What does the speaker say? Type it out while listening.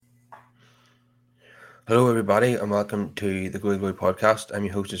Hello, everybody, and welcome to the Goalie Boy podcast. I'm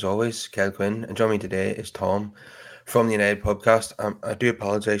your host, as always, Kel Quinn, and joining me today is Tom from the United podcast. I do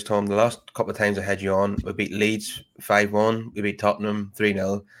apologise, Tom. The last couple of times I had you on, we beat Leeds 5-1, we beat Tottenham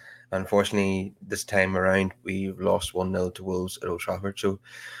 3-0. Unfortunately, this time around, we've lost 1-0 to Wolves at Old Trafford. So,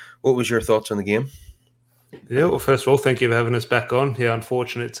 what was your thoughts on the game? Yeah, well, first of all, thank you for having us back on. Yeah,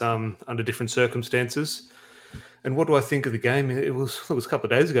 unfortunate it's under different circumstances. And what do I think of the game? It was a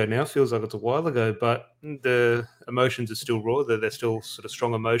couple of days ago now. Feels like it's a while ago, but the emotions are still raw. There's still sort of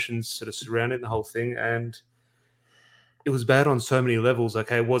strong emotions sort of surrounding the whole thing, and it was bad on so many levels.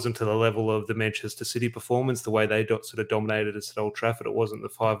 Okay, it wasn't to the level of the Manchester City performance, the way they sort of dominated us at Old Trafford. It wasn't the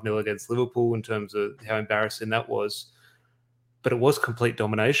 5-0 against Liverpool in terms of how embarrassing that was. But it was complete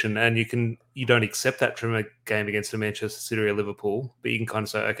domination, and you don't accept that from a game against a Manchester City or Liverpool, but you can kind of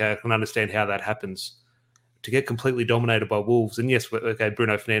say, okay, I can understand how that happens. To get completely dominated by Wolves, and yes, okay,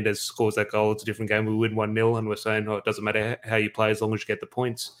 Bruno Fernandes scores that goal, it's a different game, we win 1-0, and we're saying, it doesn't matter how you play as long as you get the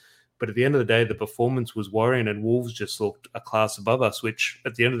points. But at the end of the day, the performance was worrying, and Wolves just looked a class above us, which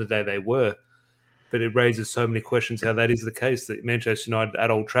at the end of the day they were. But it raises so many questions how that is the case, that Manchester United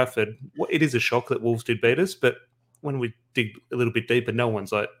at Old Trafford, it is a shock that Wolves did beat us, but when we dig a little bit deeper, no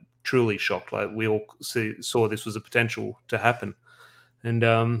one's like truly shocked. Like we all saw this was a potential to happen.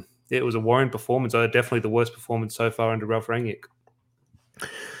 And it was a worrying performance. Definitely the worst performance so far under Ralph Rangnick.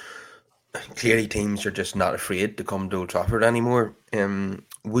 Clearly, teams are just not afraid to come to Old Trafford anymore.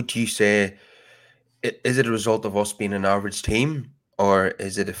 Would you say, is it a result of us being an average team, or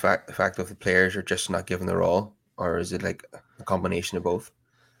is it the fact of the players are just not giving their all, or is it like a combination of both?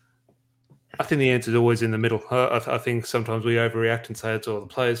 I think the answer is always in the middle. I think sometimes we overreact and say it's all the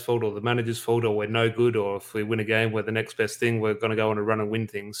players' fault or the manager's fault or we're no good, or if we win a game, we're the next best thing, we're going to go on a run and win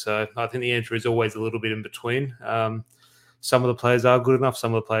things. So I think the answer is always a little bit in between. Some of the players are good enough,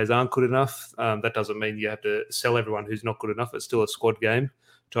 some of the players aren't good enough. That doesn't mean you have to sell everyone who's not good enough. It's still a squad game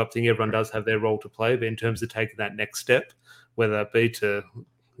type thing. Everyone does have their role to play, but in terms of taking that next step, whether that be to,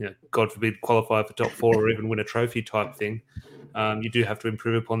 God forbid, qualify for top four or even win a trophy type thing, you do have to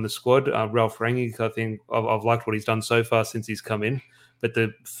improve upon the squad. Ralph Rangnick, I think I've liked what he's done so far since he's come in, but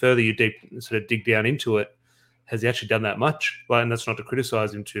the further you sort of dig down into it, has he actually done that much? And that's not to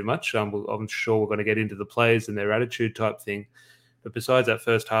criticise him too much. I'm sure we're going to get into the players and their attitude type thing. But besides that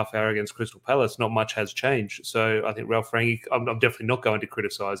first half hour against Crystal Palace, not much has changed. So I think Ralph Rangnick, I'm definitely not going to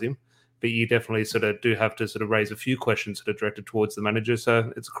criticise him, but you definitely sort of do have to sort of raise a few questions that are directed towards the manager.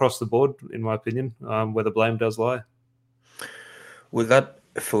 So it's across the board, in my opinion, where the blame does lie. Will that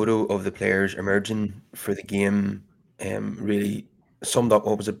photo of the players emerging for the game really summed up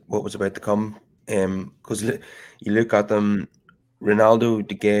what was about to come? Because you look at them, Ronaldo,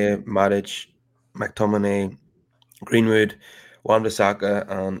 De Gea, Matic, McTominay, Greenwood, Wan-Bissaka,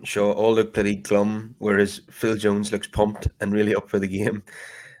 and Shaw all look pretty glum, whereas Phil Jones looks pumped and really up for the game.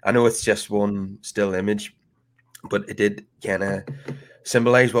 I know it's just one still image, but it did kind of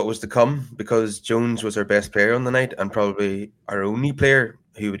symbolise what was to come, because Jones was our best player on the night and probably our only player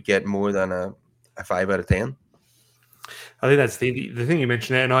who would get more than a 5 out of 10. I think that's the thing you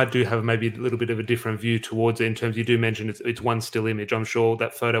mentioned there, and I do have maybe a little bit of a different view towards it in terms you do mention it's one still image. I'm sure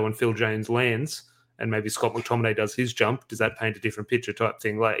that photo when Phil Jones lands and maybe Scott McTominay does his jump, does that paint a different picture type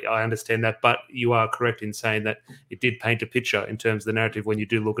thing? Like, I understand that, but you are correct in saying that it did paint a picture in terms of the narrative when you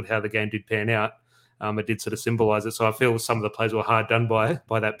do look at how the game did pan out. It did sort of symbolise it. So I feel some of the players were hard done by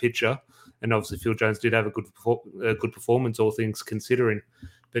that picture. And obviously Phil Jones did have a good performance, all things considering.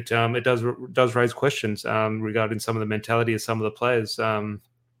 But it does raise questions regarding some of the mentality of some of the players,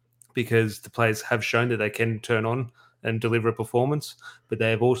 because the players have shown that they can turn on and deliver a performance, but they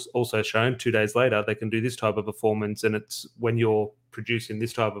have also shown 2 days later they can do this type of performance. And it's when you're producing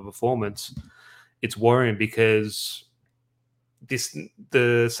this type of performance, it's worrying, because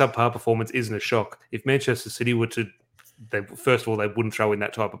the subpar performance isn't a shock. If Manchester City were to, first of all, they wouldn't throw in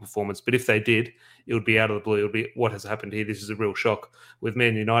that type of performance. But if they did, it would be out of the blue. It would be, what has happened here? This is a real shock. With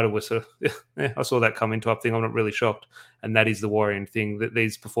Man United, we're sort of, I saw that coming type thing. I'm not really shocked. And that is the worrying thing, that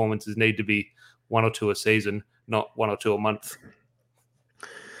these performances need to be 1 or 2 a season, not 1 or 2 a month.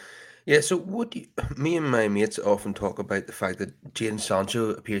 Yeah, so me and my mates often talk about the fact that Jadon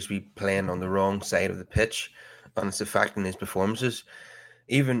Sancho appears to be playing on the wrong side of the pitch, and it's affecting his performances.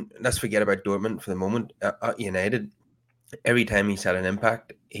 Even, let's forget about Dortmund for the moment. At United, every time he's had an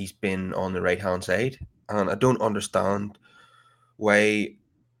impact, he's been on the right-hand side. And I don't understand why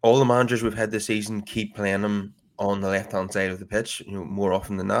all the managers we've had this season keep playing him on the left-hand side of the pitch, more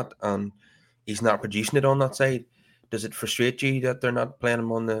often than not, and he's not producing it on that side. Does it frustrate you that they're not playing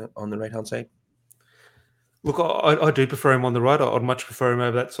him on the right-hand side? Look, I do prefer him on the right. I'd much prefer him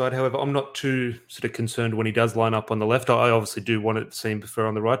over that side. However, I'm not too sort of concerned when he does line up on the left. I obviously do want to see him prefer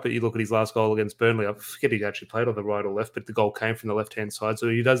on the right, but you look at his last goal against Burnley. I forget he actually played on the right or left, but the goal came from the left-hand side. So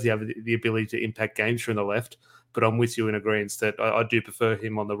he does have the ability to impact games from the left. But I'm with you in agreement that I do prefer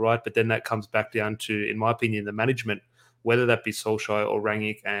him on the right. But then that comes back down to, in my opinion, the management, whether that be Solskjaer or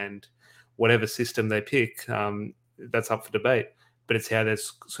Rangnick, and whatever system they pick, that's up for debate. But it's how they're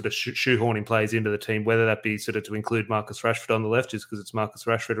sort of shoehorning players into the team, whether that be sort of to include Marcus Rashford on the left just because it's Marcus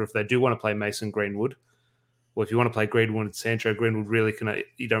Rashford, or if they do want to play Mason Greenwood, or if you want to play Greenwood and Sancho, Greenwood really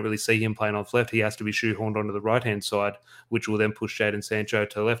you don't really see him playing off left. He has to be shoehorned onto the right-hand side, which will then push Jadon Sancho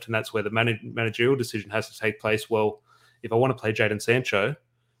to the left, and that's where the managerial decision has to take place. Well, if I want to play Jadon Sancho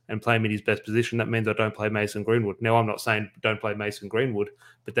and play him in his best position, that means I don't play Mason Greenwood. Now, I'm not saying don't play Mason Greenwood,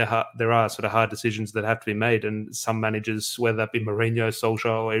 but there are sort of hard decisions that have to be made, and some managers, whether that be Mourinho,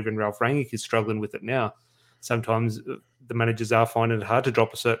 Solskjaer, or even Ralph Rangnick, is struggling with it now. Sometimes the managers are finding it hard to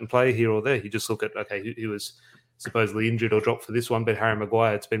drop a certain player here or there. You just look at, okay, he was supposedly injured or dropped for this one, but Harry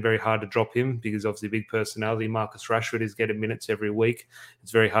Maguire, it's been very hard to drop him because obviously big personality. Marcus Rashford is getting minutes every week.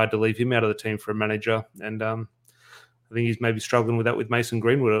 It's very hard to leave him out of the team for a manager, and I think he's maybe struggling with that with Mason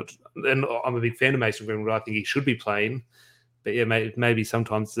Greenwood. And I'm a big fan of Mason Greenwood. I think he should be playing. But yeah, maybe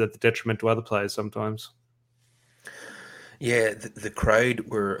sometimes at the detriment to other players sometimes. Yeah, the crowd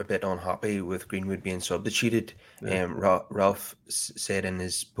were a bit unhappy with Greenwood being substituted. Yeah. Ralph said in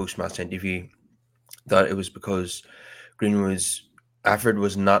his post-match interview that it was because Greenwood's effort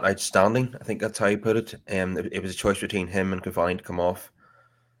was not outstanding. I think that's how he put it. It was a choice between him and Cavani to come off.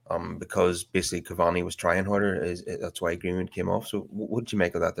 Because basically Cavani was trying harder. That's why Greenwood came off. So what did you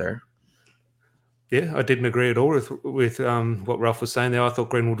make of that there? Yeah, I didn't agree at all with what Ralph was saying there. I thought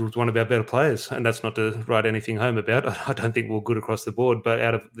Greenwood was one of our better players, and that's not to write anything home about. I don't think we're good across the board, but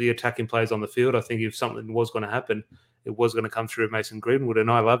out of the attacking players on the field, I think if something was going to happen, it was going to come through Mason Greenwood.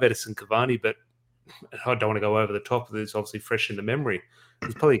 And I love Edison Cavani, but I don't want to go over the top. It's obviously fresh in the memory.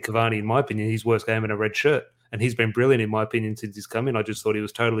 He's probably Cavani, in my opinion, his worst game in a red shirt. And he's been brilliant, in my opinion, since he's come in. I just thought he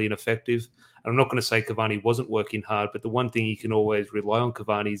was totally ineffective. And I'm not going to say Cavani wasn't working hard, but the one thing you can always rely on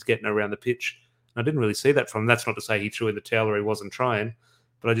Cavani is getting around the pitch. And I didn't really see that from him. That's not to say he threw in the towel or he wasn't trying,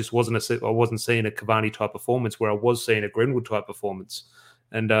 but I wasn't seeing a Cavani type performance where I was seeing a Greenwood type performance.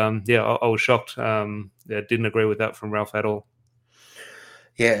 And I was shocked. Didn't agree with that from Ralph at all.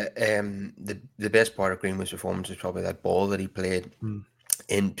 Yeah, the best part of Greenwood's performance was probably that ball that he played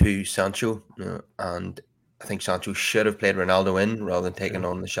into Sancho, and I think Sancho should have played Ronaldo in rather than taking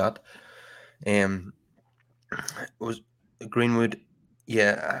on the shot. Was Greenwood?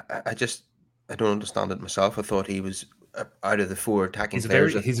 Yeah, I don't understand it myself. I thought he was out of the four attacking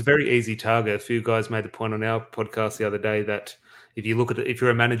players. He's a very easy target. A few guys made the point on our podcast the other day that if you look at it, if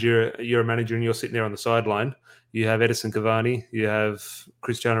you're a manager and you're sitting there on the sideline, you have Edison Cavani, you have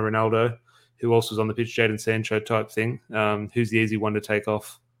Cristiano Ronaldo, who else was on the pitch, Jadon Sancho type thing. Who's the easy one to take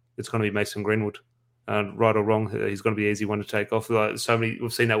off? It's going to be Mason Greenwood. Right or wrong, he's going to be an easy one to take off. We've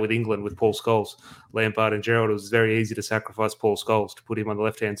seen that with England, with Paul Scholes, Lampard and Gerrard. It was very easy to sacrifice Paul Scholes to put him on the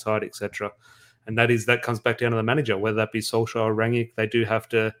left-hand side, etc. And that comes back down to the manager, whether that be Solskjaer or Rangnick. They do have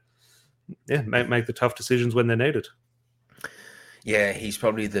to make the tough decisions when they're needed. Yeah, he's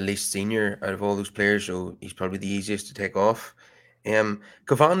probably the least senior out of all those players, so he's probably the easiest to take off.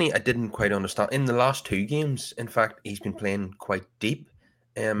 Cavani, I didn't quite understand. In the last two games, in fact, he's been playing quite deep.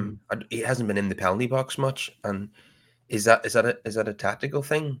 He hasn't been in the penalty box much, and is that a tactical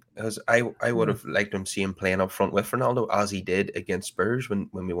thing? Because I would have liked him see him playing up front with Ronaldo as he did against Spurs when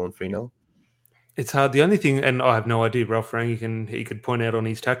we won 3-0. It's hard. The only thing, and I have no idea, Ralph Rangnick, he could point out on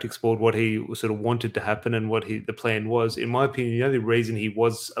his tactics board what he sort of wanted to happen and what the plan was. In my opinion, the only reason he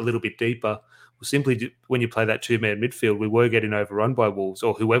was a little bit deeper was simply when you play that two-man midfield, we were getting overrun by Wolves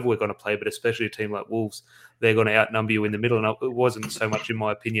or whoever we're going to play, but especially a team like Wolves, they're going to outnumber you in the middle. And it wasn't so much, in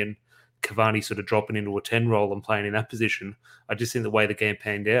my opinion, Cavani sort of dropping into a 10 role and playing in that position. I just think the way the game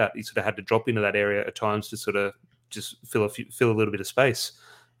panned out, he sort of had to drop into that area at times to sort of just fill a little bit of space.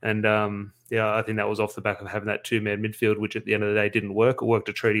 And I think that was off the back of having that two-man midfield, which at the end of the day didn't work. It worked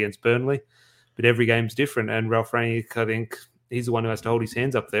a treat against Burnley, but every game's different. And Ralph Rangnick, I think he's the one who has to hold his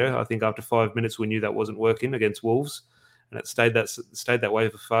hands up there. I think after 5 minutes, we knew that wasn't working against Wolves, and it stayed that way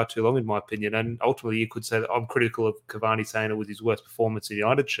for far too long, in my opinion. And ultimately, you could say that I'm critical of Cavani saying it was his worst performance in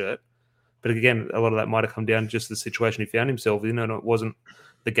United shirt. But again, a lot of that might have come down to just the situation he found himself in, and it wasn't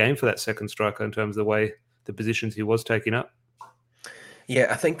the game for that second striker in terms of the positions he was taking up. Yeah,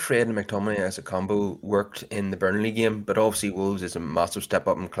 I think Fred and McTominay as a combo worked in the Burnley game, but obviously Wolves is a massive step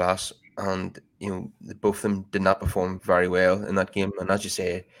up in class, and both of them did not perform very well in that game. And as you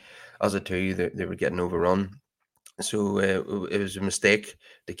say, as a two, they were getting overrun. So it was a mistake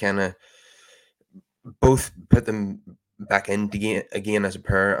to kind of both put them back in again as a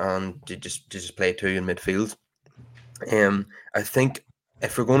pair and to just play two in midfield. I think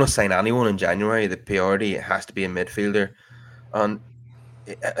if we're going to sign anyone in January, the priority has to be a midfielder. And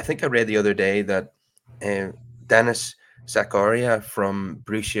I think I read the other day that Dennis Zakaria from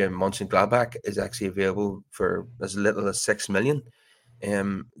Borussia Mönchengladbach is actually available for as little as 6 million.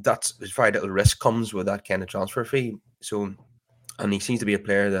 That's very little risk comes with that kind of transfer fee. So, and he seems to be a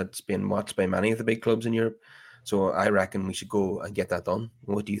player that's been watched by many of the big clubs in Europe. So I reckon we should go and get that done.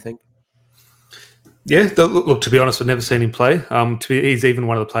 What do you think? Yeah, look, to be honest, I've never seen him play. He's even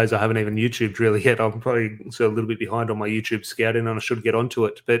one of the players I haven't even YouTubed really yet. I'm probably still a little bit behind on my YouTube scouting, and I should get onto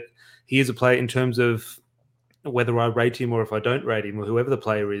it. But he is a player in terms of whether I rate him or if I don't rate him, or whoever the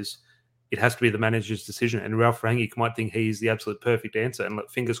player is, it has to be the manager's decision. And Ralf Rangnick might think he's the absolute perfect answer, and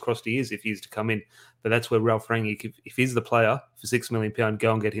fingers crossed he is if he's to come in. But that's where Ralf Rangnick, if he's the player for £6 million,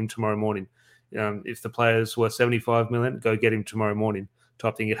 go and get him tomorrow morning. If the player's worth 75 million, go get him tomorrow morning.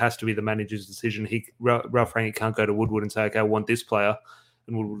 Type thing. It has to be the manager's decision. Ralf Rangnick can't go to Woodward and say, "Okay, I want this player,"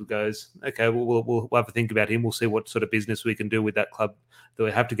 and Woodward goes, "Okay, we'll have a think about him. We'll see what sort of business we can do with that club. Do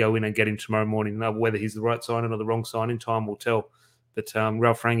we have to go in and get him tomorrow morning? Now, whether he's the right signing or the wrong signing, time will tell." But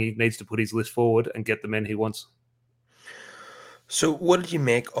Ralf Rangnick needs to put his list forward and get the men he wants. So, what did you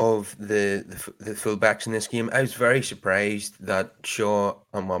make of the fullbacks in this game? I was very surprised that Shaw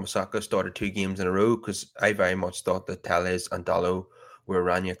and Wan-Bissaka started 2 games in a row because I very much thought that Telles and Dalot were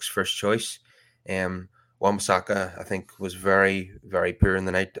Rangnick's first choice. Wan-Bissaka, I think, was very, very poor in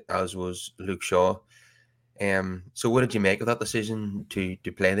the night, as was Luke Shaw. So, what did you make of that decision to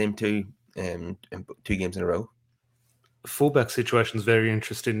play them in 2 games in a row? Fullback situation is very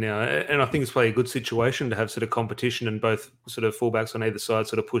interesting now, and I think it's probably a good situation to have sort of competition and both sort of fullbacks on either side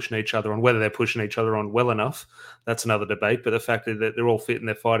sort of pushing each other on. Whether they're pushing each other on well enough, that's another debate. But the fact that they're all fit and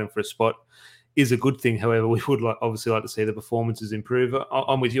they're fighting for a spot is a good thing. However, we would obviously like to see the performances improve.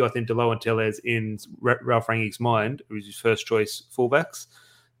 I'm with you. I think Dalot and Telles in Ralf Rangnick's mind was his first choice fullbacks.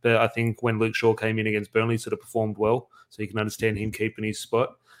 But I think when Luke Shaw came in against Burnley, sort of performed well, so you can understand him keeping his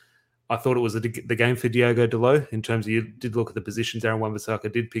spot. I thought it was the game for Diogo Dalot in terms of, you did look at the positions. Aaron Wan-Bissaka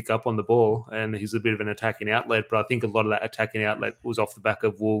did pick up on the ball and he's a bit of an attacking outlet, but I think a lot of that attacking outlet was off the back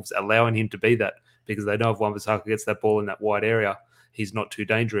of Wolves allowing him to be that, because they know if Wan-Bissaka gets that ball in that wide area, he's not too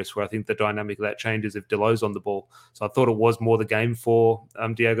dangerous, where I think the dynamic of that changes if Dalot's on the ball. So I thought it was more the game for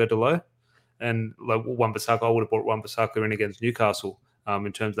Diogo Dalot. And like Wan-Bissaka, I would have brought Wan-Bissaka in against Newcastle.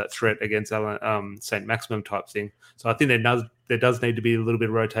 In terms of that threat against St. Maximum type thing. So I think there does need to be a little bit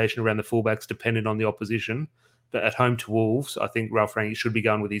of rotation around the fullbacks depending on the opposition. But at home to Wolves, I think Ralf Rangnick should be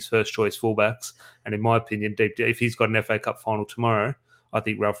going with his first choice fullbacks. And in my opinion, if he's got an FA Cup final tomorrow, I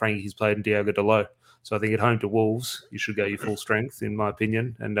think Ralf Rangnick he's played in Diogo Dalot. So I think at home to Wolves, you should go your full strength, in my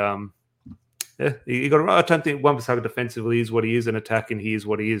opinion. And yeah, you got. I don't think Wan-Bissaka defensively is what he is, and attacking he is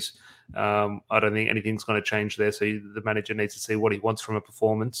what he is. I don't think anything's going to change there. So the manager needs to see what he wants from a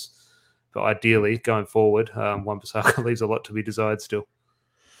performance. But ideally, going forward, Wan-Bissaka leaves a lot to be desired still.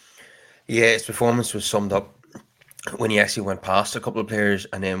 Yeah, his performance was summed up when he actually went past a couple of players,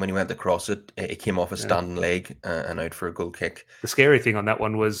 and then when he went across it, it came off a standing leg and out for a goal kick. The scary thing on that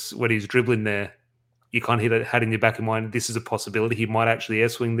one was when he's dribbling there, you kind of had in your back of mind, this is a possibility. He might actually air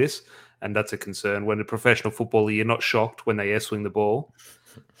swing this, and that's a concern. When a professional footballer, you're not shocked when they air swing the ball.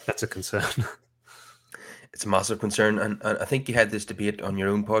 That's a concern. It's a massive concern, and I think you had this debate on your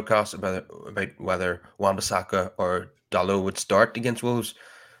own podcast about whether Wan-Bissaka or Dalot would start against Wolves,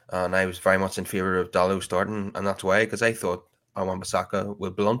 and I was very much in favour of Dalot starting, and that's why, because I thought Wan-Bissaka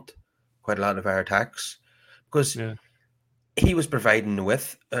would blunt quite a lot of our attacks, because he was providing the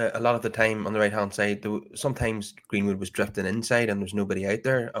width a lot of the time on the right-hand side. Sometimes Greenwood was drifting inside and there's nobody out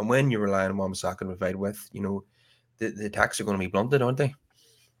there, and when you rely on Wan-Bissaka to provide width, the attacks are going to be blunted, aren't they?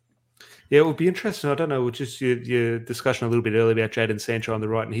 Yeah, it would be interesting. I don't know, just your discussion a little bit earlier about Jadon Sancho on the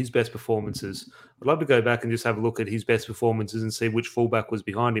right and his best performances. I'd love to go back and just have a look at his best performances and see which fullback was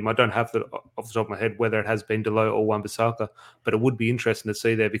behind him. I don't have that off the top of my head whether it has been Dalot or Wan-Bissaka, but it would be interesting to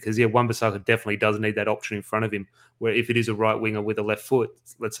see there because, Wan-Bissaka definitely does need that option in front of him, where if it is a right winger with a left foot,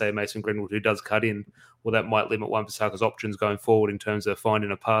 let's say Mason Greenwood, who does cut in, well, that might limit Wan-Bissaka's options going forward in terms of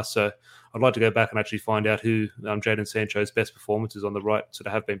finding a pass. So I'd like to go back and actually find out who Jadon Sancho's best performances on the right sort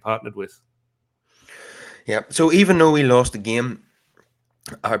of have been partnered with. Yeah, so even though we lost the game,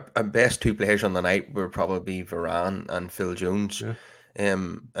 our best 2 players on the night were probably Varane and Phil Jones. Yeah.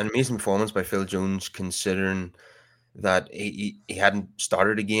 An amazing performance by Phil Jones, considering that he hadn't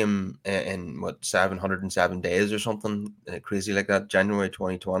started a game in what 707 days or something crazy like that. January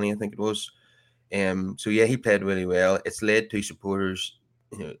 2020, I think it was. So yeah, he played really well. It's led to supporters,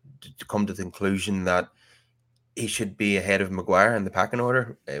 to come to the conclusion that he should be ahead of Maguire in the packing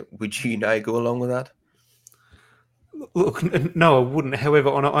order. Would you now go along with that? Look, no, I wouldn't. However,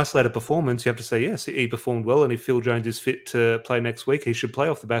 on an isolated performance, you have to say yes, he performed well, and if Phil Jones is fit to play next week, he should play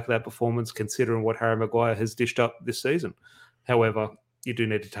off the back of that performance, considering what Harry Maguire has dished up this season. However, you do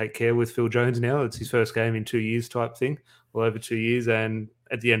need to take care with Phil Jones now. It's his first game in 2 years type thing, well over 2 years, and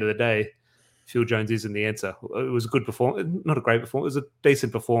at the end of the day, Phil Jones isn't the answer. It was a good performance, not a great performance. It was a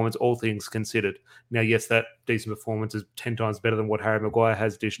decent performance, all things considered. Now, yes, that decent performance is 10 times better than what Harry Maguire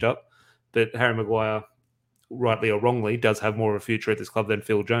has dished up, but Harry Maguire, rightly or wrongly, does have more of a future at this club than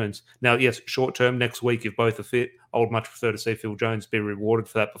Phil Jones. Now, yes, short term, next week, if both are fit, I would much prefer to see Phil Jones be rewarded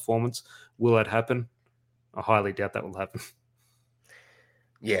for that performance. Will that happen? I highly doubt that will happen.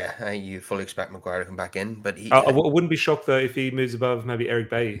 Yeah, you fully expect Maguire to come back in, but I wouldn't be shocked, though, if he moves above maybe Eric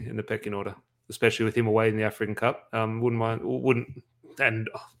Bailly in the pecking order, especially with him away in the African Cup. And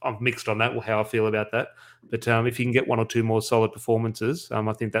I'm mixed on that, how I feel about that. But if you can get one or two more solid performances,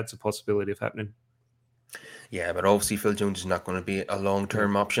 I think that's a possibility of happening. Yeah, but obviously Phil Jones is not going to be a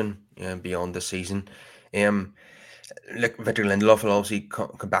long-term option beyond the season. Look, Victor Lindelof will obviously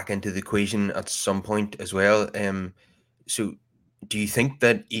come back into the equation at some point as well. So do you think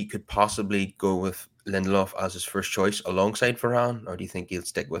that he could possibly go with Lindelof as his first choice alongside Varane, or do you think he'll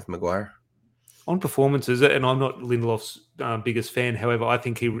stick with Maguire? On performances, and I'm not Lindelof's biggest fan, however, I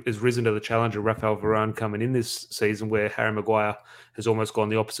think he has risen to the challenge of Rafael Varane coming in this season, where Harry Maguire has almost gone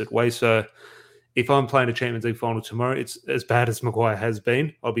the opposite way. So if I'm playing a Champions League final tomorrow, it's as bad as Maguire has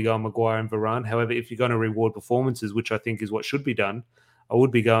been. I'll be going Maguire and Varane. However, if you're going to reward performances, which I think is what should be done, I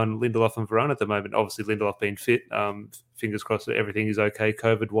would be going Lindelof and Varane at the moment. Obviously, Lindelof being fit, fingers crossed that everything is okay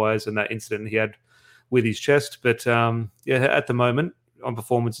COVID-wise and that incident he had with his chest. But yeah, at the moment, on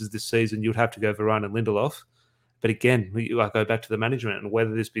performances this season, you'd have to go Varane and Lindelof. But again, I go back to the management, and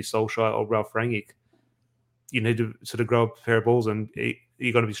whether this be Solskjaer or Ralph Rangnick, you need to sort of grow up a pair of balls, and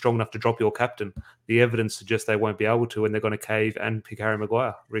you're going to be strong enough to drop your captain. The evidence suggests they won't be able to, and they're going to cave and pick Harry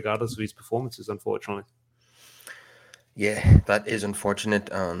Maguire, regardless of his performances, unfortunately. Yeah, that is unfortunate,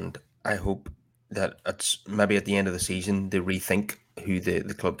 and I hope that it's maybe at the end of the season they rethink who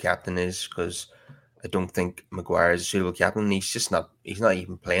the club captain is, because I don't think Maguire is a suitable captain. He's not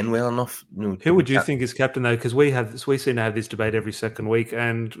even playing well enough. Who would you think is captain, though? Because we seem to have this debate every second week,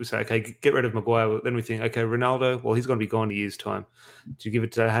 and we say, okay, get rid of Maguire. Then we think, okay, Ronaldo, well, he's going to be gone in a year's time. Do you give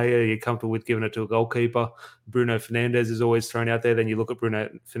it to De Gea? Are you comfortable with giving it to a goalkeeper? Bruno Fernandes is always thrown out there. Then you look at Bruno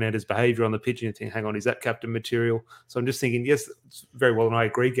Fernandes' behaviour on the pitch and you think, hang on, is that captain material? So I'm just thinking, yes, it's very well, and I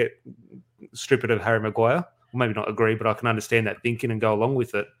agree, strip it of Harry Maguire. Well, maybe not agree, but I can understand that thinking and go along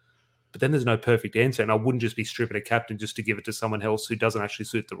with it. But then there's no perfect answer, and I wouldn't just be stripping a captain just to give it to someone else who doesn't actually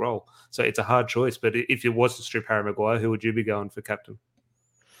suit the role. So it's a hard choice. But if it was to strip Harry Maguire, who would you be going for captain?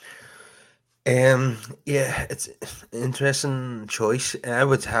 Yeah, it's an interesting choice. I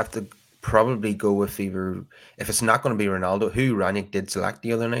would have to probably go with either, if it's not going to be Ronaldo, who Ranić did select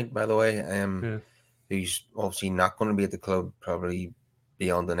the other night, by the way. Who's obviously not going to be at the club probably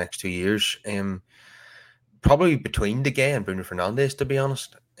beyond the next 2 years. Probably between De Gea and Bruno Fernandes, to be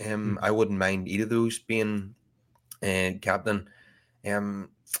honest. I wouldn't mind either of those being captain. Bruno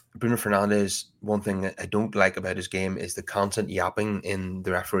Fernandes, one thing that I don't like about his game is the constant yapping in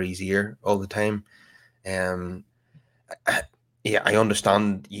the referee's ear all the time. I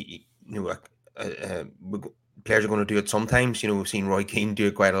understand. Players are going to do it sometimes. We've seen Roy Keane do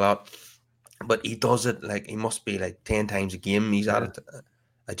it quite a lot, but he does it like he must be like 10 times a game. He's at it.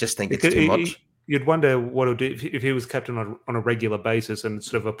 I just think it's too much. You'd wonder what it would do if he was captain on a regular basis and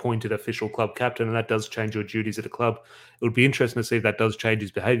sort of appointed official club captain, and that does change your duties at a club. It would be interesting to see if that does change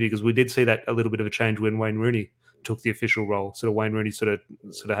his behaviour, because we did see that a little bit of a change when Wayne Rooney took the official role. Sort of Wayne Rooney sort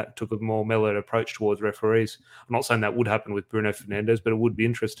of took a more mellowed approach towards referees. I'm not saying that would happen with Bruno Fernandes, but it would be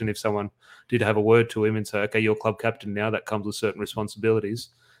interesting if someone did have a word to him and say, okay, you're club captain now, that comes with certain responsibilities.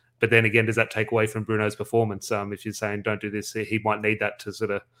 But then again, does that take away from Bruno's performance? If you're saying don't do this, he might need that to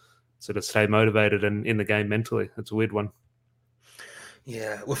sort of stay motivated and in the game mentally. It's a weird one.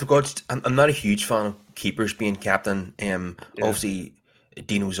 Yeah, with regards to, I'm not a huge fan of keepers being captain. Obviously,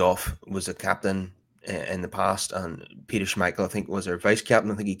 Dino Zoff was a captain in the past, and Peter Schmeichel, I think, was our vice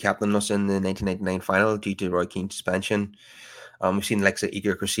captain. I think he captained us in the 1999 final due to Roy Keane's suspension. We've seen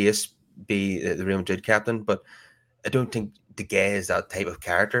Iker Casillas be the Real Madrid captain, but I don't think De Gea is that type of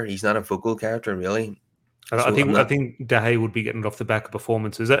character. He's not a vocal character, really. I think De Gea would be getting it off the back of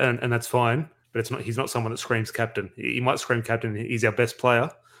performances, and that's fine. but it's not. He's not someone that screams captain. He might scream captain. He's our best player.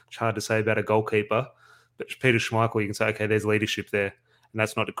 It's hard to say about a goalkeeper, but Peter Schmeichel, you can say, okay, there's leadership there. And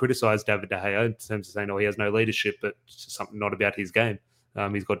that's not to criticise David De Gea in terms of saying, he has no leadership, but it's just something not about his game.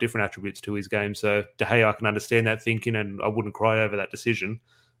 He's got different attributes to his game. So De Gea, I can understand that thinking, and I wouldn't cry over that decision.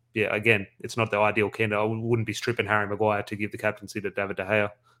 Yeah, again, it's not the ideal candidate. I wouldn't be stripping Harry Maguire to give the captaincy to David De Gea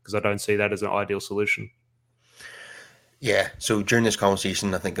because I don't see that as an ideal solution. Yeah, so during this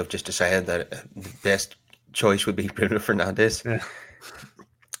conversation, I think I've just decided that the best choice would be Bruno Fernandes. Yeah.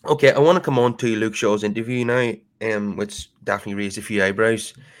 Okay, I want to come on to Luke Shaw's interview now, which definitely raised a few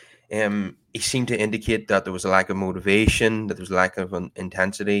eyebrows. He seemed to indicate that there was a lack of motivation, that there was a lack of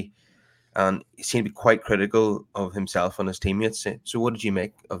intensity, and he seemed to be quite critical of himself and his teammates. So what did you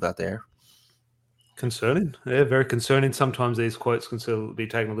make of that there? Concerning. Yeah, very concerning. Sometimes these quotes can be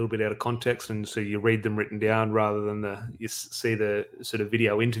taken a little bit out of context, and so you read them written down rather than you see the sort of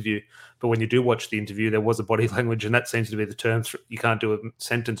video interview. But when you do watch the interview, there was a body language, and that seems to be the term. You can't do a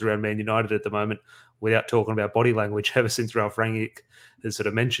sentence around Man United at the moment without talking about body language. Ever since Ralf Rangnick has sort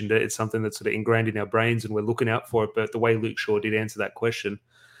of mentioned it, it's something that's sort of ingrained in our brains, and we're looking out for it. But the way Luke Shaw did answer that question,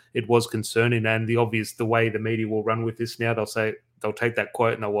 it was concerning. And the way the media will run with this now, they'll take that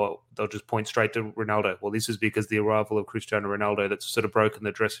quote and they'll just point straight to Ronaldo. Well, this is because the arrival of Cristiano Ronaldo that's sort of broken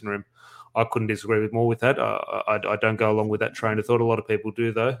the dressing room. I couldn't disagree more with that. I don't go along with that train of thought. A lot of people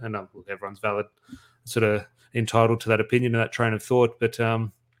do, though, and everyone's valid, sort of entitled to that opinion and that train of thought. But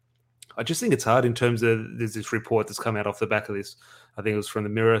I just think it's hard in terms of there's this report that's come out off the back of this. I think it was from the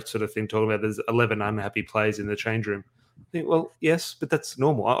Mirror sort of thing, talking about there's 11 unhappy players in the change room. I think, well, yes, but that's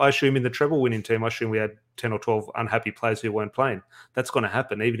normal. I assume in the treble winning team, I assume we had 10 or 12 unhappy players who weren't playing. That's going to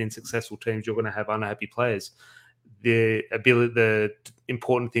happen. Even in successful teams, you're going to have unhappy players. The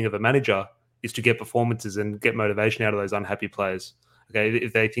important thing of a manager is to get performances and get motivation out of those unhappy players. Okay,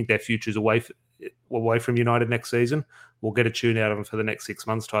 if they think their future's away from United next season, we'll get a tune out of them for the next 6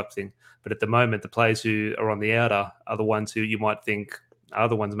 months type thing. But at the moment, the players who are on the outer are the ones who you might think are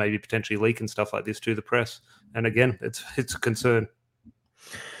the ones maybe potentially leaking stuff like this to the press. And again, it's a concern.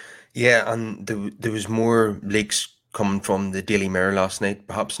 Yeah, and there was more leaks coming from the Daily Mirror last night.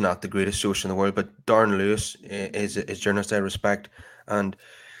 Perhaps not the greatest source in the world, but Darren Lewis is a journalist I respect. And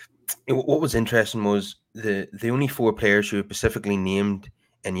what was interesting was the only 4 players who are specifically named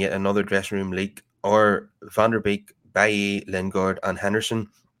in yet another dressing room leak are Van der Beek, Bailly, Lingard, and Henderson.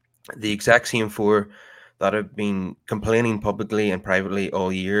 The exact same 4 that have been complaining publicly and privately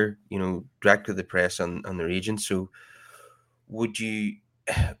all year, direct to the press and their agents. So would you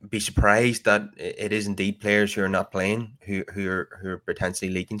be surprised that it is indeed players who are not playing, who are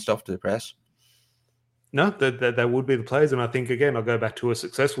potentially leaking stuff to the press? No, that would be the players. And I think, again, I'll go back to a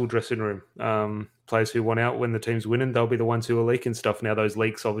successful dressing room. Players who won out when the team's winning, they'll be the ones who are leaking stuff. Now, those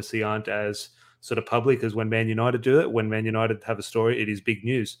leaks obviously aren't as sort of public as when Man United do it. When Man United have a story, it is big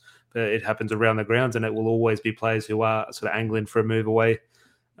news. But it happens around the grounds, and it will always be players who are sort of angling for a move away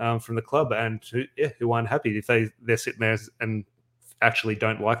from the club and who aren't happy if they're sitting there and actually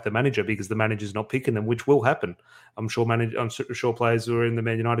don't like the manager because the manager's not picking them, which will happen. I'm sure players who are in the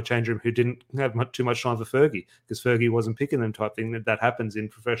Man United change room who didn't have too much time for Fergie because Fergie wasn't picking them type thing. That happens in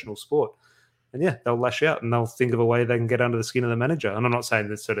professional sport. And yeah, they'll lash out and they'll think of a way they can get under the skin of the manager. And I'm not saying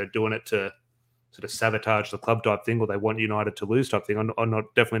they're sort of doing it to sort of sabotage the club type thing or they want United to lose type thing. I'm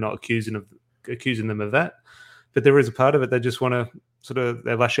definitely not accusing them of that. But there is a part of it they just want to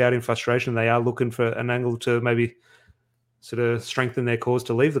they lash out in frustration. They are looking for an angle to maybe sort of strengthen their cause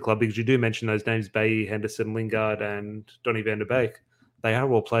to leave the club because you do mention those names, Bailly, Henderson, Lingard and Donny van der Beek. They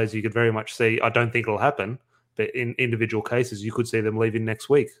are all players you could very much see. I don't think it'll happen, but in individual cases, you could see them leaving next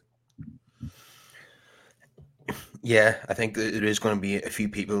week. Yeah, I think there is going to be a few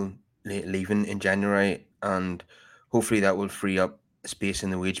people leaving in January, and hopefully that will free up space in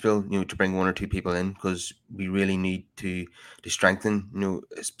the wage bill, to bring 1 or 2 people in because we really need to strengthen,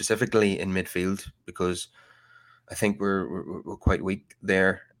 specifically in midfield because I think we're quite weak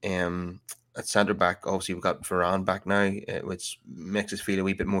there. At centre back, obviously we've got Varane back now, which makes us feel a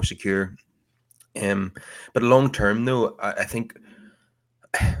wee bit more secure. But long term, though, I think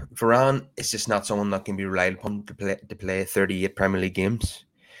Varane is just not someone that can be relied upon to play 38 Premier League games.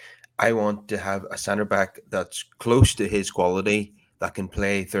 I want to have a centre back that's close to his quality that can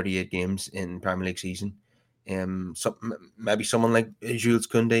play 38 games in Premier League season. Maybe someone like Jules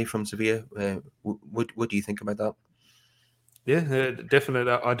Koundé from Sevilla. What do you think about that? Yeah,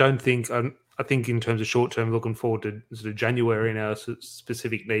 definitely. I think in terms of short term, looking forward to sort of January and our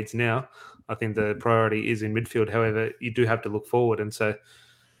specific needs now. I think the priority is in midfield. However, you do have to look forward, and so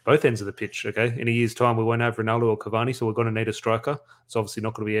both ends of the pitch. Okay, in a year's time, we won't have Ronaldo or Cavani, so we're going to need a striker. It's obviously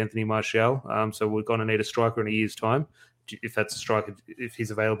not going to be Anthony Martial. So we're going to need a striker in a year's time. If that's a striker, if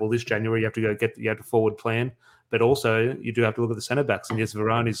he's available this January, you have to you have to forward plan. But also, you do have to look at the centre backs. And yes,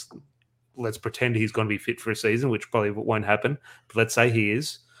 Varane is. Let's pretend he's going to be fit for a season, which probably won't happen. But let's say he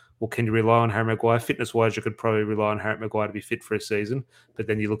is. Well, can you rely on Harry Maguire? Fitness-wise, you could probably rely on Harry Maguire to be fit for a season. But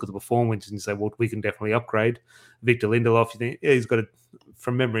then you look at the performance and you say, well, we can definitely upgrade. Victor Lindelof, you think, yeah, he's got,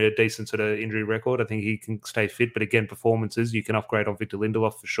 from memory, a decent sort of injury record. I think he can stay fit. But again, performances, you can upgrade on Victor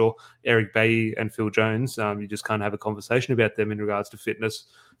Lindelof for sure. Eric Bailly and Phil Jones, you just can't have a conversation about them in regards to fitness.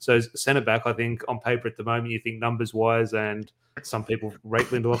 So centre-back, I think, on paper at the moment, you think numbers-wise, and some people rate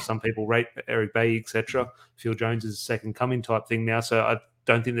Lindelof, some people rate Eric Bailly, etc. Phil Jones is a second coming type thing now. So I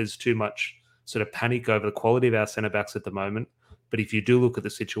don't think there's too much sort of panic over the quality of our centre-backs at the moment. But if you do look at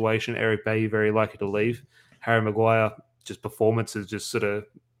the situation, Eric Bailly very likely to leave. Harry Maguire, just performance is just sort of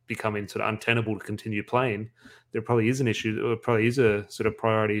becoming sort of untenable to continue playing. There probably is an issue, or probably is a sort of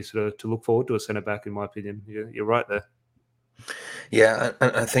priority sort of to look forward to a centre-back, in my opinion. You're right there. Yeah,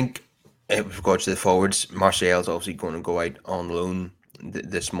 and I think with regards to the forwards, Martial's obviously going to go out on loan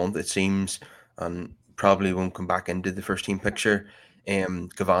this month, it seems, and probably won't come back into the first team picture.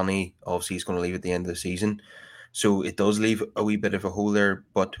 Cavani obviously is going to leave at the end of the season, so it does leave a wee bit of a hole there.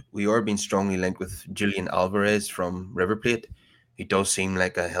 But we are being strongly linked with Julian Alvarez from River Plate. He does seem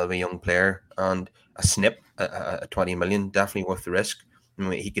like a hell of a young player, and a snip at 20 million, definitely worth the risk. I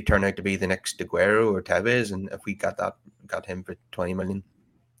mean, he could turn out to be the next Aguero or Tevez, and if we got him for 20 million,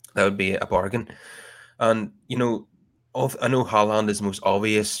 that would be a bargain. And I know Haaland is the most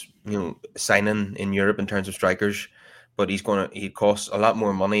obvious signing in Europe in terms of strikers, but he costs a lot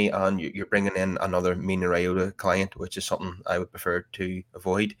more money, and you're bringing in another Mina Raiola client, which is something I would prefer to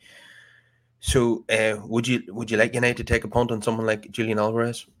avoid. So, would you like United to take a punt on someone like Julian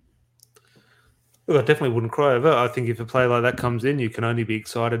Alvarez? Look, I definitely wouldn't cry over. I think if a player like that comes in, you can only be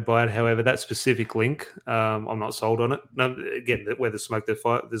excited by it. However, that specific link, I'm not sold on it. No, again, where there's smoke,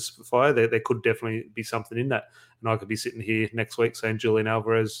 there's fire. There could definitely be something in that. And I could be sitting here next week saying Julian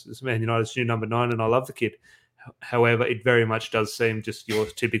Alvarez is Man United's new number 9, and I love the kid. However, it very much does seem just your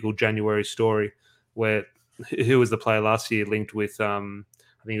typical January story, where who was the player last year linked with, I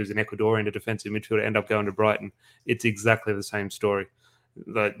think he was an Ecuadorian, a defensive midfielder, end up going to Brighton. It's exactly the same story.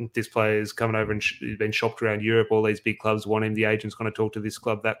 Like, this player is coming over and he's been shopped around Europe. All these big clubs want him. The agent's going to talk to this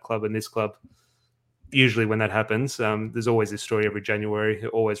club, that club, and this club. Usually when that happens, there's always this story every January,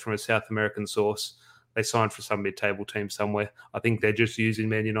 always from a South American source. They signed for some mid-table team somewhere. I think they're just using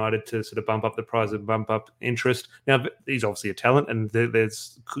Man United to sort of bump up the price and bump up interest. Now, he's obviously a talent, and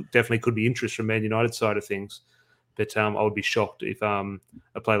there's definitely could be interest from Man United side of things. But I would be shocked if a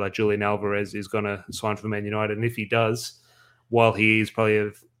player like Julian Alvarez is going to sign for Man United. And if he does, while he is probably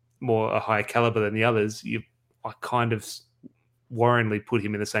a higher caliber than the others, I kind of worryingly put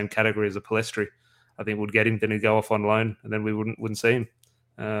him in the same category as a Palestri. I think we'd get him, then he'd go off on loan, and then we wouldn't see him.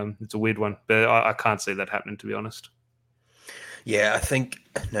 It's a weird one, but I can't see that happening, to be honest. Yeah, I think,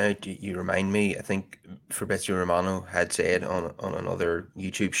 now you remind me, I think Fabrizio Romano had said on another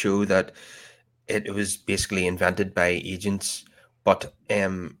YouTube show that it was basically invented by agents, but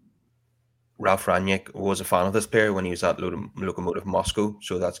Ralf Rangnick was a fan of this player when he was at Lokomotiv Moscow,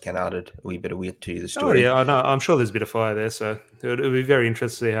 so that's kind of added a wee bit of weight to the story. Oh, yeah, I know. I'm sure there's a bit of fire there, so it'll be very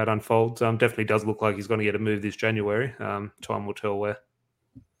interesting to see how it unfolds. Definitely does look like he's going to get a move this January. Time will tell where.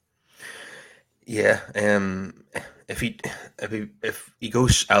 Yeah, if he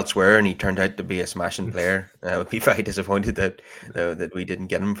goes elsewhere and he turned out to be a smashing player, I would be very disappointed that we didn't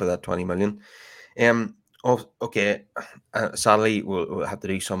get him for that 20 million. Okay, sadly we'll have to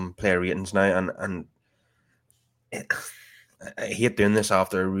do some player ratings now, and I hate doing this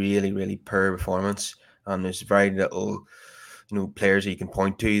after a really, really poor performance, and there's very little players that you can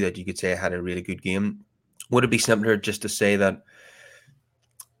point to that you could say had a really good game. Would it be simpler just to say that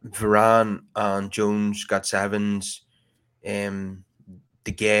Varane and Jones got 7s, De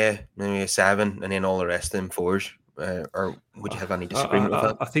Gea maybe a 7, and then all the rest of them 4s? Or would you have any disagreement with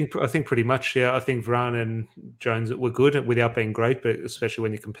that? I think pretty much, yeah. I think Varane and Jones were good without being great, but especially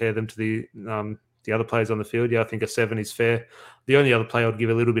when you compare them to the other players on the field, yeah, I think a 7 is fair. The only other player I'd give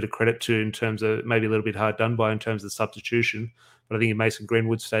a little bit of credit to in terms of maybe a little bit hard done by in terms of the substitution, but I think if Mason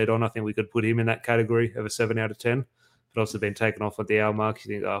Greenwood stayed on, I think we could put him in that category of a 7 out of 10. But also been taken off at the hour mark.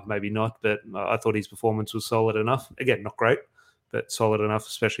 You think, oh, maybe not, but I thought his performance was solid enough. Again, not great, but solid enough,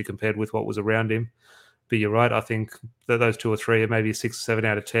 especially compared with what was around him. But you're right. I think that those 2 or 3 are maybe a 6 or 7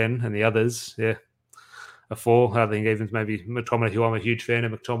 out of 10, and the others, yeah, a 4. I think even maybe McTominay, who I'm a huge fan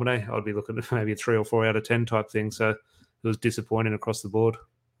of McTominay, I'd be looking at maybe a 3 or 4 out of 10 type thing. So it was disappointing across the board.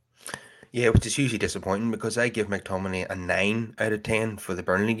 Yeah, which is hugely disappointing because I give McTominay a 9 out of 10 for the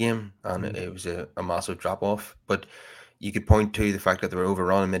Burnley game, and Mm. it was a massive drop off. But you could point to the fact that they were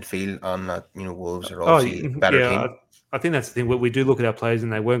overrun in midfield, and that Wolves are Oh, obviously a better yeah. team. I think that's the thing. We do look at our players,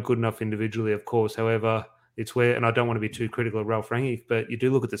 and they weren't good enough individually, of course. However, it's where, and I don't want to be too critical of Ralph Rangnick, but you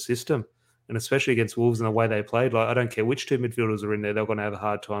do look at the system, and especially against Wolves and the way they played. Like, I don't care which two midfielders are in there; they're going to have a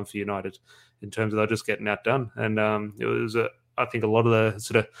hard time for United in terms of they're just getting outdone. And it was, I think, a lot of the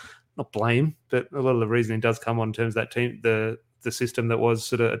sort of not blame, but a lot of the reasoning does come on in terms of that team, the system that was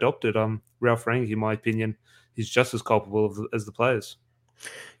sort of adopted. Ralph Rangnick, in my opinion, is just as culpable as the players.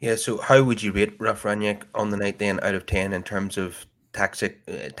 Yeah, so how would you rate Ralf Rangnick on the night then out of 10 in terms of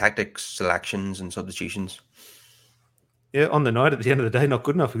tactics, selections, and substitutions? Yeah, on the night, at the end of the day, not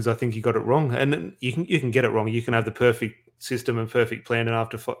good enough because I think you got it wrong. And you can get it wrong. You can have the perfect system and perfect plan, and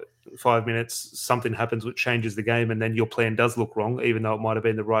after 5 minutes, something happens which changes the game, and then your plan does look wrong, even though it might have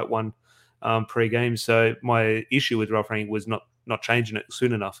been the right one pre-game. So my issue with Ralph Rangnick was not changing it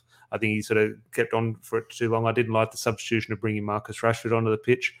soon enough. I think he sort of kept on for it too long. I didn't like the substitution of bringing Marcus Rashford onto the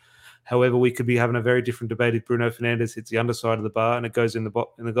pitch. However, we could be having a very different debate if Bruno Fernandes hits the underside of the bar and it goes in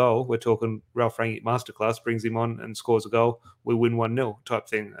the goal. We're talking Ralph Rangnick masterclass, brings him on and scores a goal. We win 1-0 type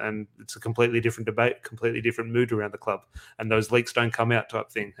thing. And it's a completely different debate, completely different mood around the club. And those leaks don't come out type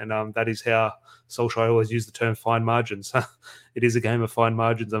thing. And that is how Solskjaer always used the term fine margins. It is a game of fine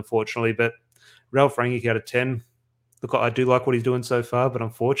margins, unfortunately. But Ralph Rangnick out of 10, look, I do like what he's doing so far, but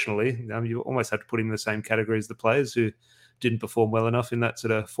unfortunately, you almost have to put him in the same category as the players who didn't perform well enough in that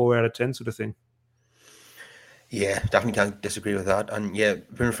sort of 4 out of 10 sort of thing. Yeah, definitely can't disagree with that. And yeah,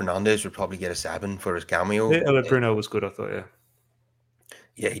 Bruno Fernandes would probably get a 7 for his cameo. Yeah, Bruno was good, I thought, yeah.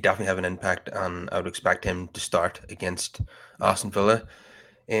 Yeah, he definitely have an impact, and I would expect him to start against Aston Villa.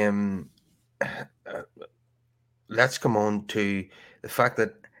 Um, let's come on to the fact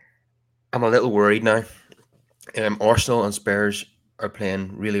that I'm a little worried now. Arsenal and Spurs are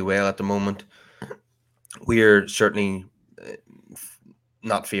playing really well at the moment. We're certainly uh,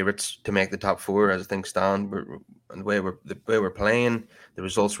 not favourites to make the top four as things stand. And the way we're playing, the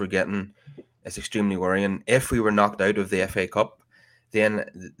results we're getting, is extremely worrying. If we were knocked out of the FA Cup,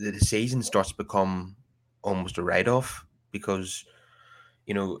 then the season starts to become almost a write-off because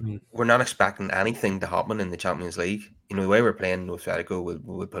we're not expecting anything to happen in the Champions League. The way we're playing, with Atletico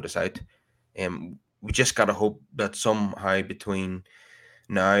will put us out. We just gotta hope that somehow between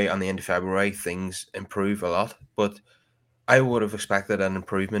now and the end of February things improve a lot. But I would have expected an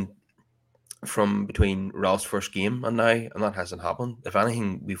improvement from between Ralph's first game and now, and that hasn't happened. If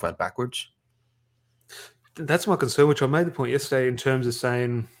anything, we've went backwards. That's my concern, which I made the point yesterday in terms of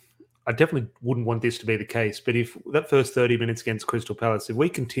saying I definitely wouldn't want this to be the case. But if that first 30 minutes against Crystal Palace, if we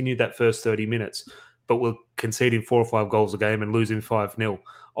continue that first 30 minutes, but we're conceding 4 or 5 goals a game and losing 5-0,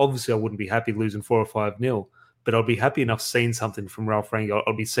 obviously I wouldn't be happy losing 4 or 5-0, but I'd be happy enough seeing something from Ralph Rangnick.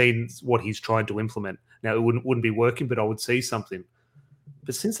 I'd be seeing what he's trying to implement. Now, it wouldn't be working, but I would see something.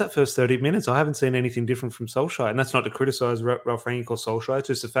 But since that first 30 minutes, I haven't seen anything different from Solskjaer. And that's not to criticise Ralph Rangnick or Solskjaer. It's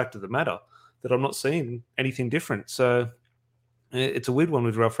just a fact of the matter that I'm not seeing anything different. So it's a weird one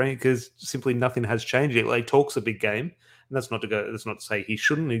with Ralph Rangnick because simply nothing has changed. It like talks a big game, and that's not to say he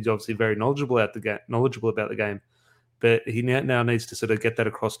shouldn't. He's obviously very knowledgeable about the game, but he now needs to sort of get that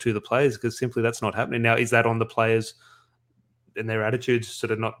across to the players because simply that's not happening. Now, is that on the players and their attitudes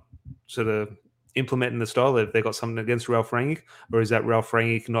sort of not sort of implementing the style? If they got something against Ralph Rangnick, or is that Ralph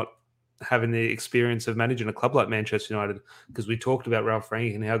Rangnick not having the experience of managing a club like Manchester United? Because we talked about Ralph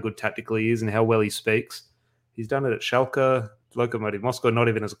Rangnick and how good tactically he is and how well he speaks. He's done it at Schalke, Lokomotiv Moscow, not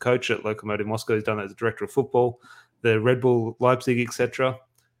even as a coach at Lokomotiv Moscow. He's done it as a director of football, the Red Bull Leipzig, etc.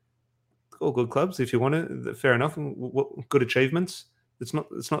 All good clubs, if you want it. Fair enough. Good achievements. It's not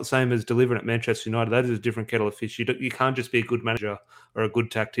the same as delivering at Manchester United. That is a different kettle of fish. You can't just be a good manager or a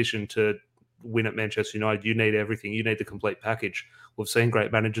good tactician to win at Manchester United. You need everything. You need the complete package. We've seen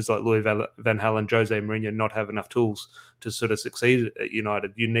great managers like Louis Van Gaal and Jose Mourinho not have enough tools to sort of succeed at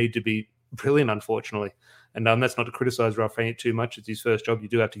United. You need to be brilliant, unfortunately. And that's not to criticise Ralph Rangnick too much. It's his first job. You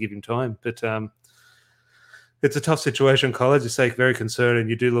do have to give him time. But it's a tough situation, Kyle. As you say, very concerning.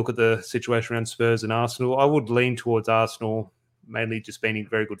 You do look at the situation around Spurs and Arsenal. I would lean towards Arsenal, mainly just being in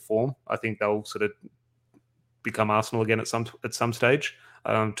very good form. I think they'll sort of become Arsenal again at some stage.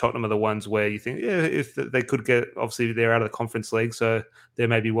 Tottenham are the ones where you think, yeah, if they could get, obviously they're out of the Conference League, so they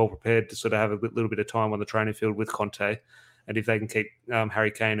may be well prepared to sort of have a little bit of time on the training field with Conte. And if they can keep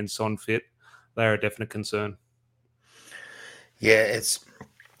Harry Kane and Son fit, they're a definite concern. Yeah, it's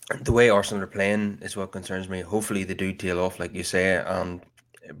the way Arsenal are playing is what concerns me. Hopefully they do tail off, like you say.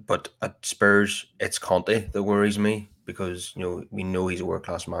 But at Spurs, it's Conte that worries me because we know he's a world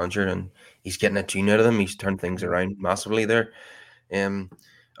class manager and he's getting a tune out of them. He's turned things around massively there. And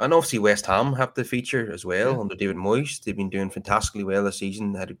obviously West Ham have the feature as well under David Moyes. They've been doing fantastically well this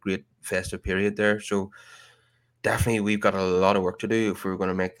season. They had a great festive period there. So definitely we've got a lot of work to do if we're going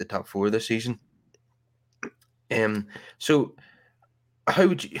to make the top 4 this season. So how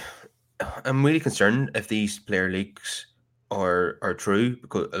would you... I'm really concerned if these player leaks are true,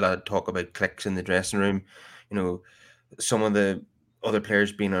 because a lot of talk about cliques in the dressing room. Some of the other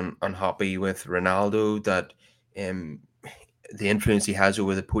players being unhappy with Ronaldo, that the influence he has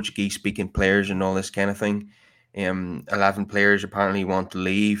over the Portuguese speaking players and all this kind of thing. 11 players apparently want to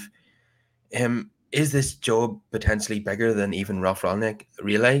leave. Is this job potentially bigger than even Ralf Rangnick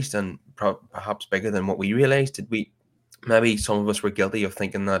realised, and perhaps bigger than what we realised? Maybe some of us were guilty of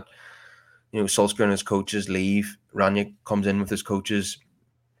thinking that Solskjaer and his coaches leave, Rangnick comes in with his coaches,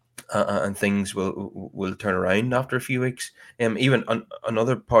 and things will turn around after a few weeks. Even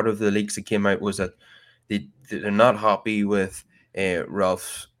another part of the leaks that came out was that they're not happy with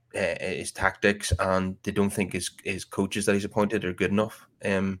Ralph's his tactics, and they don't think his coaches that he's appointed are good enough.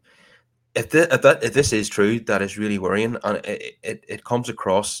 If this is true, that is really worrying, and it comes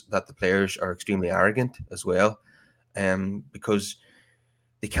across that the players are extremely arrogant as well, because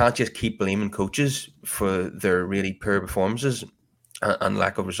they can't just keep blaming coaches for their really poor performances and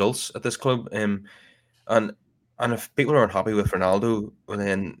lack of results at this club. And if people are unhappy with Ronaldo, well,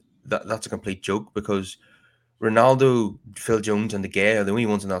 then that's a complete joke, because Ronaldo, Phil Jones, and De Gea are the only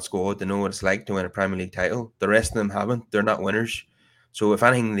ones in that squad that know what it's like to win a Premier League title. The rest of them haven't. They're not winners. So if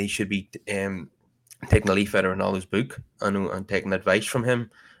anything, they should be taking a leaf out of Ronaldo's book and taking advice from him,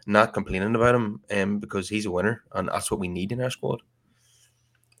 not complaining about him, because he's a winner, and that's what we need in our squad.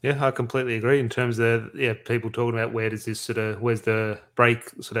 Yeah, I completely agree. In terms of people talking about where's the break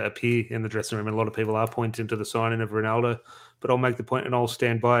sort of appear in the dressing room, and a lot of people are pointing to the signing of Ronaldo. But I'll make the point and I'll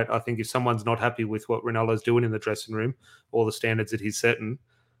stand by it. I think if someone's not happy with what Ronaldo's doing in the dressing room or the standards that he's setting,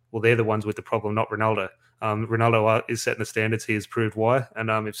 well, they're the ones with the problem, not Ronaldo. Ronaldo is setting the standards. He has proved why. And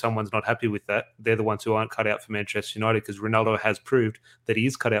if someone's not happy with that, they're the ones who aren't cut out for Manchester United, because Ronaldo has proved that he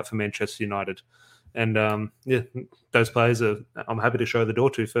is cut out for Manchester United. And those players I'm happy to show the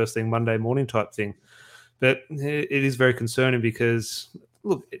door to first thing Monday morning type thing. But it is very concerning, because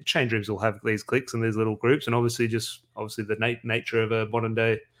look, change rooms will have these cliques and these little groups, and obviously the nature of a modern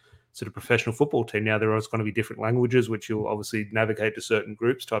day sort of professional football team. Now there are going to be different languages which you'll obviously navigate to certain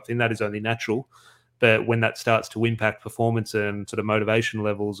groups type thing. That is only natural. But when that starts to impact performance and sort of motivation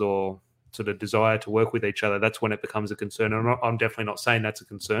levels or sort of desire to work with each other, that's when it becomes a concern. And I'm definitely not saying that's a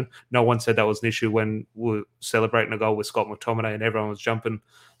concern. No one said that was an issue when we were celebrating a goal with Scott McTominay and everyone was jumping,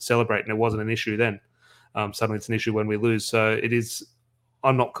 celebrating. It wasn't an issue then. Suddenly it's an issue when we lose. So it is.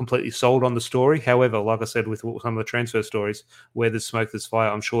 I'm not completely sold on the story. However, like I said, with some of the transfer stories, where there's smoke, there's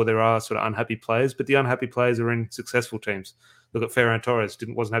fire. I'm sure there are sort of unhappy players, but the unhappy players are in successful teams. Look at Ferran Torres,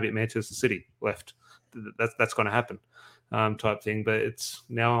 wasn't happy at Manchester City, left. That's going to happen, type thing. But it's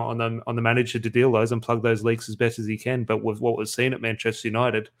now on the manager to deal those and plug those leaks as best as he can. But with what we've seen at Manchester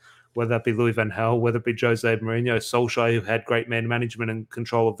United, whether that be Louis van Gaal, whether it be Jose Mourinho, Solskjaer, who had great man management and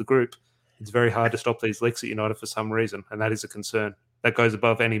control of the group, it's very hard to stop these leaks at United for some reason, and that is a concern. That goes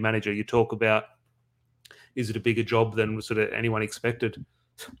above any manager. You talk about, is it a bigger job than sort of anyone expected?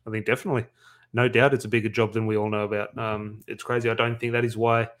 I think definitely. No doubt it's a bigger job than we all know about. It's crazy. I don't think that is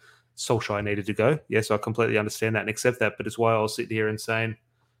why Solskjaer needed to go. Yes, I completely understand that and accept that, but it's why I'll sit here and saying,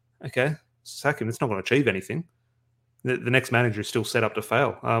 okay, sack him. It's not going to achieve anything. The next manager is still set up to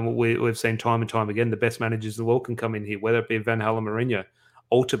fail. We've seen time and time again, the best managers in the world can come in here, whether it be Van Gaal or Mourinho.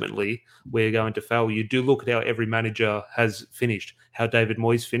 Ultimately, we're going to fail. You do look at how every manager has finished, how David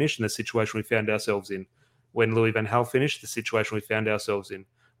Moyes finished and the situation we found ourselves in. When Louis van Gaal finished, the situation we found ourselves in.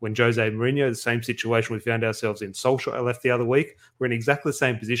 When Jose Mourinho, the same situation we found ourselves in. Solskjaer left the other week. We're in exactly the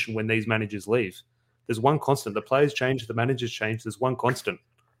same position when these managers leave. There's one constant. The players change, the managers change. There's one constant.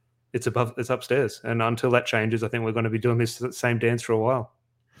 It's upstairs. And until that changes, I think we're going to be doing this same dance for a while.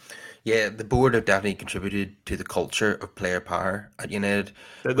 Yeah, the board have definitely contributed to the culture of player power at United.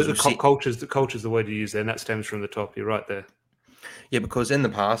 Culture's the word you use there, and that stems from the top. You're right there. Yeah, because in the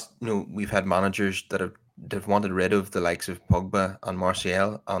past, we've had managers that have wanted rid of the likes of Pogba and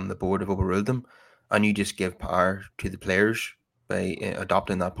Martial, and the board have overruled them, and you just give power to the players by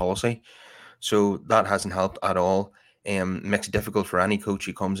adopting that policy. So that hasn't helped at all. Makes it difficult for any coach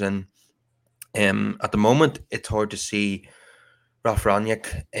who comes in. At the moment, it's hard to see Ralf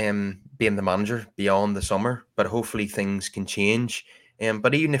Rangnick being the manager beyond the summer, but hopefully things can change.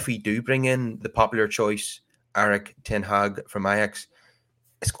 But even if we do bring in the popular choice, Erik ten Hag from Ajax,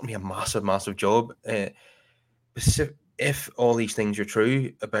 it's going to be a massive, massive job. if all these things are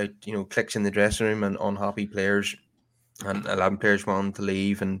true about clicks in the dressing room and unhappy players and 11 players wanting to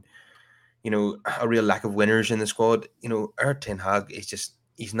leave and a real lack of winners in the squad, Erik ten Hag is just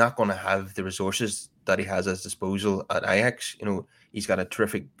he's not going to have the resources that he has at his disposal at Ajax. He's got a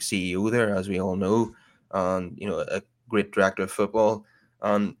terrific CEO there, as we all know, and a great director of football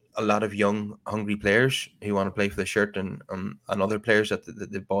and a lot of young, hungry players who want to play for the shirt and other players that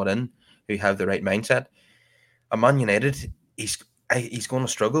they've bought in who have the right mindset. At Man United, he's going to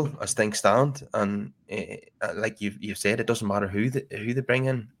struggle as things stand, and like you've said, it doesn't matter who they bring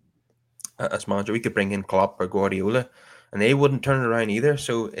in as manager. We could bring in Klopp or Guardiola, and they wouldn't turn it around either.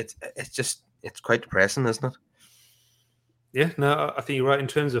 So it's quite depressing, isn't it? Yeah, no, I think you're right. In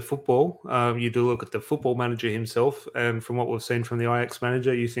terms of football, you do look at the football manager himself, and from what we've seen from the Ajax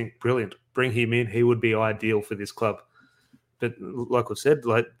manager, you think brilliant. Bring him in; he would be ideal for this club. But like I said,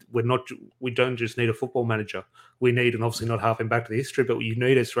 we don't just need a football manager. We need, and obviously not harping back to the history, but you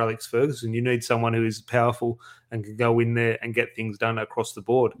need a Sir Alex Ferguson. You need someone who is powerful and can go in there and get things done across the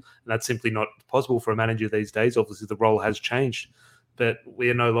board. And that's simply not possible for a manager these days. Obviously, the role has changed. But we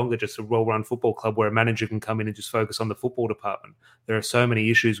are no longer just a well-run football club where a manager can come in and just focus on the football department. There are so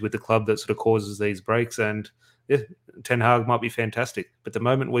many issues with the club that sort of causes these breaks. And yeah, Ten Hag might be fantastic. But the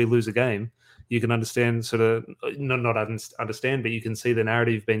moment we lose a game, you can understand not understand, but you can see the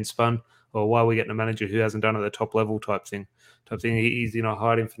narrative being spun, or why we're getting a manager who hasn't done it at the top level type thing. He's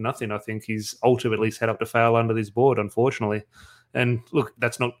hiding for nothing. I think he's ultimately set up to fail under this board, unfortunately. And look,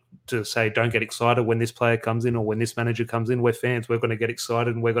 that's not to say don't get excited when this player comes in or when this manager comes in. We're fans. We're going to get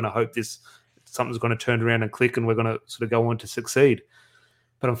excited and we're going to hope something's going to turn around and click and we're going to sort of go on to succeed.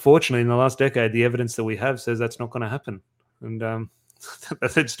 But unfortunately, in the last decade, the evidence that we have says that's not going to happen. And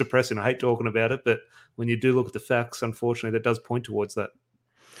that's depressing. I hate talking about it, but when you do look at the facts, unfortunately, that does point towards that.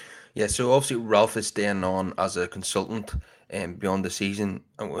 Yeah, so obviously Ralph is staying on as a consultant beyond the season,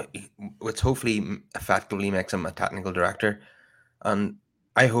 which hopefully effectively makes him a technical director. And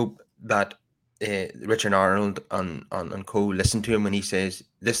I hope that Richard Arnold and co listen to him when he says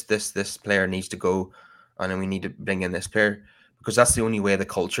this player needs to go, and then we need to bring in this player, because that's the only way the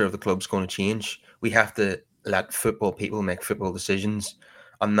culture of the club's going to change. We have to let football people make football decisions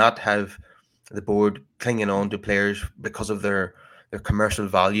and not have the board clinging on to players because of their commercial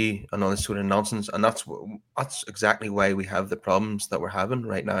value and all this sort of nonsense. And that's exactly why we have the problems that we're having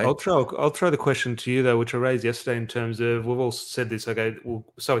right now. I'll throw the question to you though, which I raised yesterday in terms of, we've all said this. Okay, we're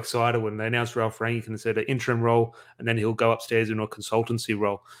so excited when they announced Ralph Rangnick and said an interim role, and then he'll go upstairs into a consultancy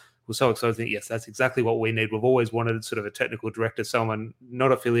role. We're so excited. I think yes, that's exactly what we need. We've always wanted sort of a technical director, someone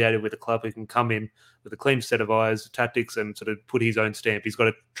not affiliated with the club who can come in with a clean set of eyes, tactics, and sort of put his own stamp. He's got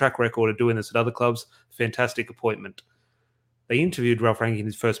a track record of doing this at other clubs. Fantastic appointment. They interviewed Ralph Rangnick in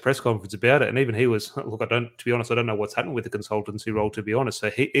his first press conference about it, and even he was, look, to be honest, I don't know what's happened with the consultancy role, to be honest.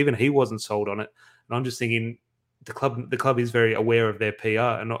 So even he wasn't sold on it. And I'm just thinking the club is very aware of their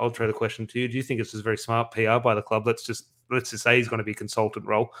PR. And I'll throw the question to you. Do you think it's just very smart PR by the club? Let's just say he's going to be a consultant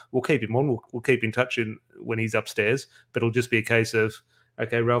role. We'll keep him on. We'll keep in touch when he's upstairs, but it'll just be a case of,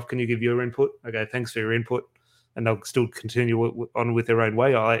 okay, Ralph, can you give your input? Okay, thanks for your input. And they'll still continue on with their own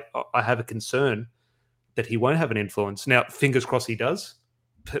way. I have a concern that he won't have an influence. Now, fingers crossed he does,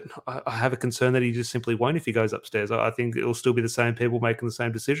 but I have a concern that he just simply won't if he goes upstairs. I think it'll still be the same people making the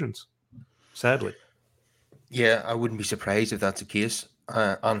same decisions, sadly. Yeah, I wouldn't be surprised if that's the case.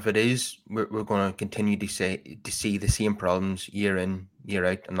 And if it is, we're going to continue to see the same problems year in, year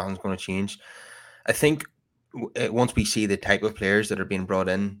out, and nothing's going to change. I think once we see the type of players that are being brought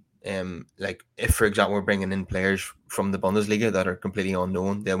in, like if, for example, we're bringing in players from the Bundesliga that are completely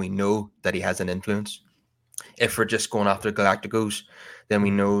unknown, then we know that he has an influence. If we're just going after Galacticos, then we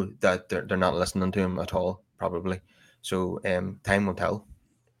know that they're not listening to him at all, probably. So time will tell.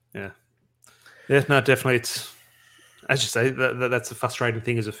 Yeah, no, definitely. It's, as you say, that's a frustrating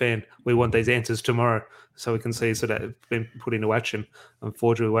thing as a fan. We want these answers tomorrow so we can see sort of been put into action.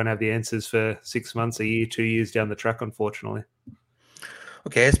 Unfortunately, we won't have the answers for 6 months, a year, 2 years down the track, unfortunately.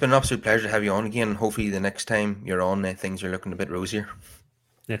 Okay, it's been an absolute pleasure to have you on again. Hopefully the next time you're on, things are looking a bit rosier.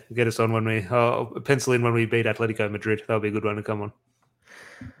 Yeah, get us on when we pencil in when we beat Atletico Madrid. That'll be a good one to come on.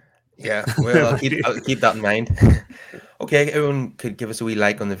 Yeah, well, I'll keep that in mind. Okay, everyone could give us a wee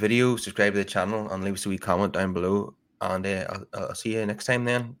like on the video, subscribe to the channel, and leave us a wee comment down below. And I'll see you next time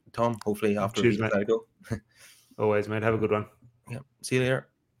then, Tom. Hopefully after Cheers, we let go. Always, mate. Have a good one. Yeah, see you later.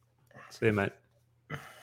 See you, mate.